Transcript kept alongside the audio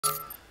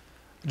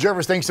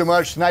Jervis, thanks so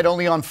much. Tonight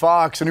only on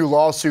Fox, a new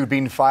lawsuit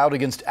being filed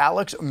against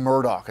Alex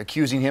Murdaugh,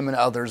 accusing him and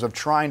others of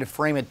trying to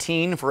frame a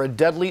teen for a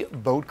deadly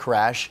boat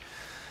crash.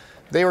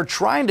 They were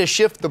trying to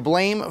shift the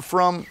blame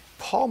from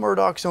Alex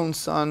Murdaugh's own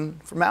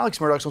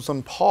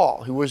son,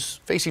 Paul, who was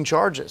facing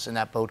charges in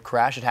that boat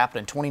crash. It happened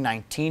in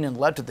 2019 and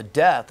led to the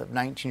death of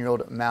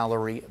 19-year-old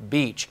Mallory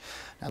Beach.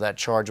 Now, that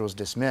charge was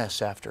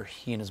dismissed after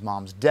he and his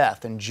mom's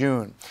death in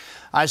June.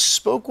 I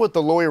spoke with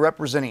the lawyer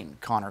representing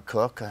Connor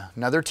Cook,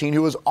 another teen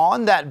who was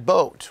on that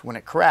boat when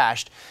it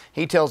crashed.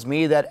 He tells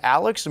me that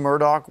Alex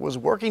Murdaugh was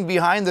working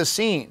behind the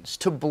scenes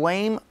to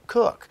blame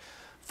Cook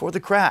for the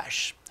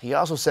crash. He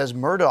also says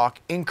Murdaugh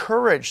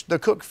encouraged the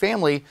Cook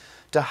family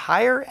to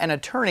hire an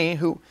attorney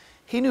who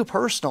he knew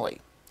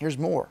personally. Here's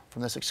more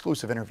from this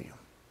exclusive interview.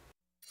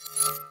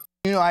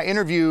 You know, I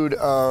interviewed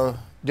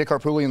Dick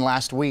Harpootlian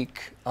last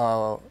week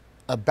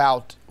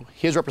about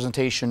his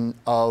representation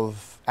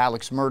of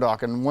Alex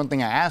Murdaugh, and one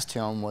thing I asked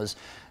him was,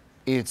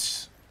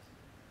 it's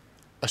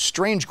a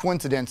strange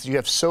coincidence that you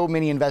have so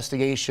many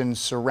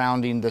investigations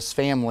surrounding this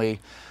family.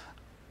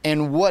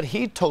 And what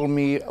he told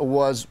me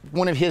was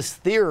one of his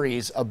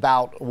theories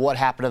about what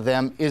happened to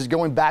them is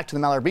going back to the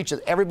Mallory Beach.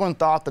 Everyone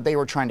thought that they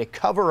were trying to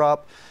cover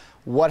up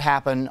what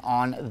happened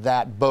on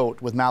that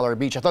boat with Mallory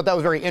Beach. I thought that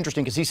was very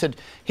interesting because he said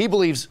he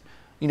believes,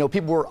 you know,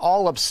 people were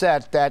all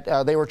upset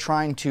that they were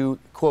trying to,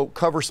 quote,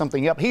 cover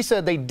something up. He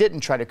said they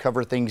didn't try to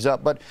cover things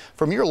up. But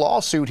from your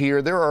lawsuit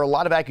here, there are a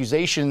lot of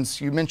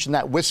accusations. You mentioned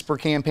that whisper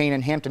campaign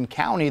in Hampton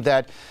County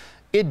that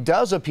it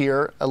does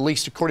appear, at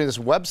least according to this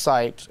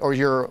website or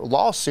your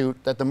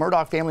lawsuit, that the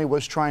Murdaugh family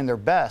was trying their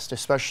best,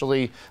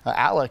 especially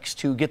Alex,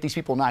 to get these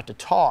people not to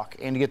talk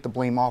and to get the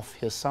blame off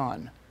his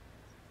son.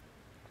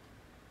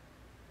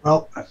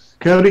 Well,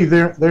 Cody,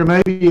 there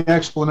may be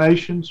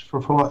explanations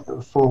for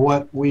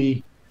what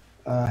we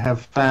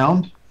have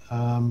found,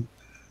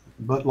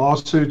 but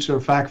lawsuits are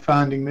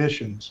fact-finding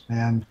missions,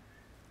 and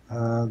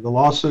the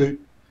lawsuit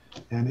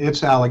and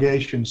its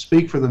allegations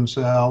speak for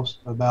themselves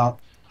about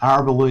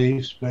our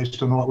beliefs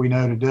based on what we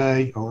know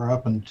today or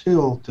up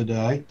until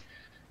today.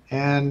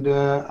 And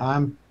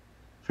I'm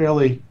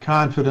fairly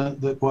confident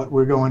that what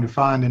we're going to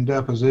find in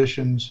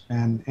depositions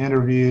and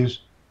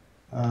interviews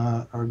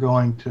are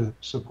going to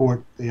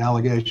support the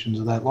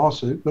allegations of that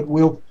lawsuit. But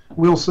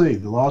we'll see.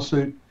 The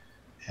lawsuit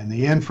and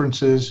the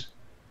inferences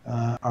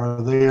are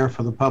there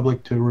for the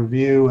public to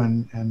review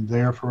and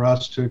there for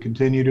us to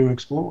continue to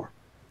explore.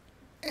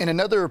 And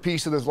another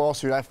piece of this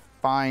lawsuit I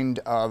find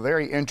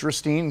very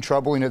interesting,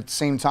 troubling at the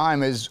same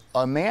time, is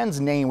a man's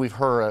name we've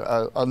heard,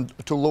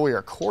 to a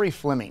lawyer, Corey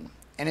Fleming.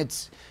 And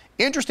it's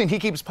interesting, he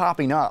keeps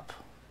popping up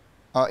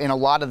in a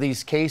lot of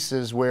these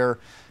cases where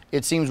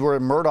it seems where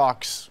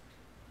Murdaugh's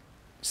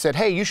said,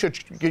 hey, you should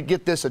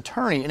get this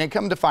attorney. And it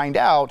come to find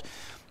out,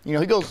 you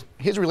know,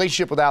 his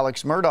relationship with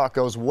Alex Murdaugh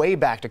goes way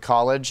back to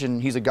college,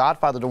 and he's a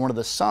godfather to one of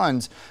the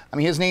sons. I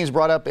mean, his name's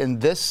brought up in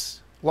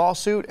this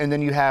lawsuit, and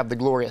then you have the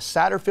Gloria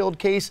Satterfield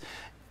case.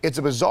 It's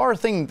a bizarre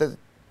thing that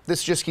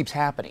this just keeps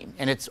happening,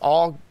 and it's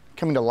all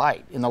coming to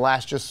light in the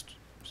last just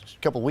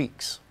couple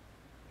weeks.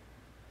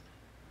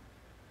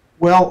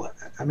 Well,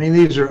 I mean,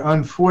 these are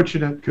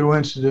unfortunate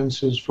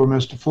coincidences for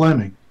Mr.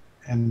 Fleming,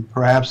 and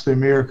perhaps they're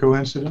mere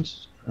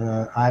coincidences.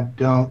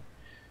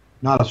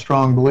 Not a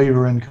strong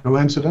believer in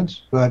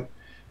coincidence, but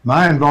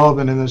my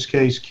involvement in this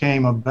case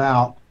came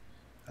about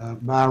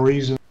by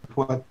reason of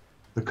what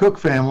the Cook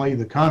family,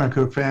 the Connor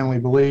Cook family,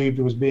 believed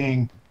was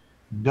being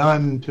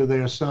done to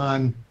their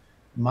son.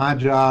 My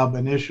job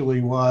initially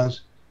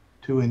was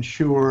to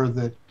ensure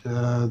that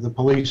the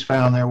police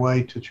found their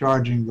way to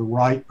charging the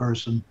right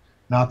person,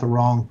 not the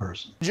wrong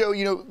person. Joe,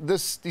 you know,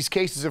 these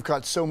cases have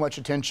caught so much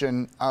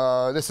attention.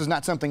 This is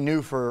not something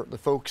new for the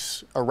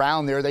folks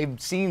around there. They've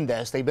seen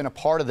this, they've been a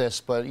part of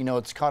this, but you know,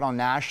 it's caught on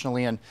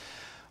nationally. And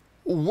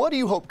what do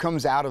you hope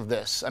comes out of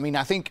this? I mean,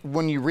 I think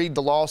when you read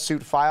the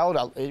lawsuit filed,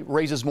 it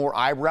raises more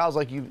eyebrows.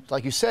 Like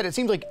you said, it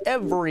seems like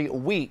every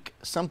week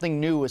something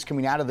new is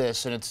coming out of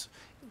this, and it's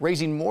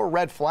raising more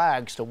red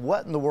flags to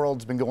what in the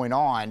world's been going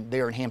on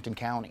there in Hampton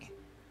County.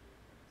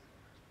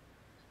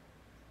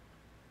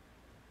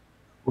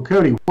 Well,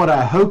 Cody, what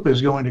I hope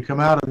is going to come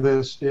out of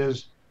this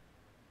is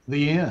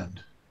the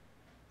end,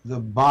 the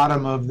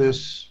bottom of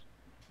this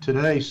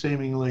today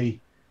seemingly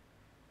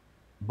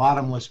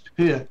bottomless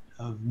pit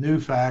of new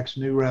facts,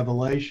 new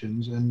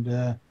revelations,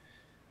 and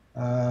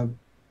I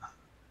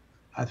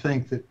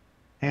think that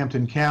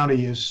Hampton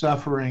County is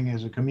suffering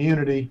as a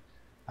community.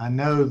 I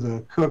know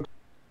the Cooks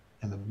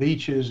and the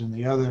Beaches and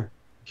the other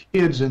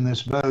kids in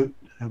this boat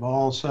have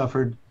all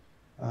suffered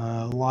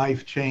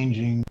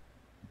life-changing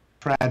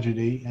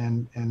tragedy,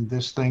 and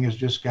this thing has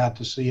just got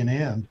to see an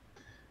end.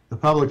 The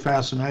public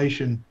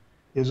fascination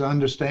is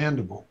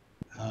understandable,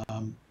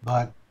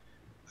 but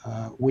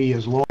we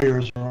as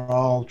lawyers are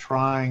all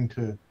trying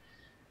to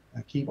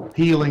keep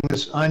peeling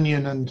this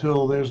onion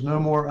until there's no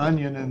more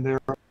onion and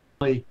there are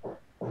only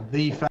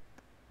the facts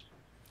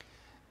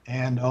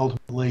and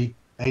ultimately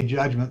a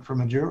judgment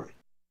from a jury.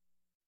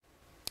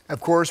 Of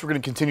course, we're going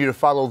to continue to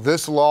follow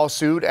this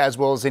lawsuit as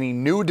well as any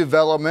new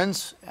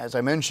developments. As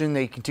I mentioned,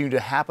 they continue to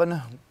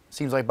happen,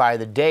 seems like by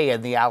the day,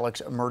 in the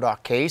Alex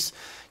Murdaugh case.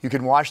 You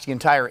can watch the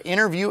entire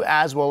interview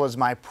as well as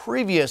my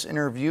previous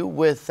interview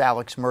with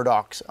Alex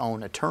Murdaugh's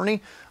own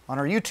attorney on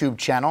our YouTube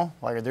channel.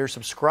 While you're there,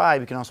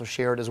 subscribe. You can also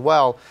share it as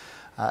well.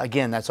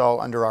 Again, that's all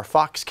under our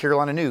Fox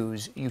Carolina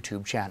News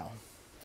YouTube channel.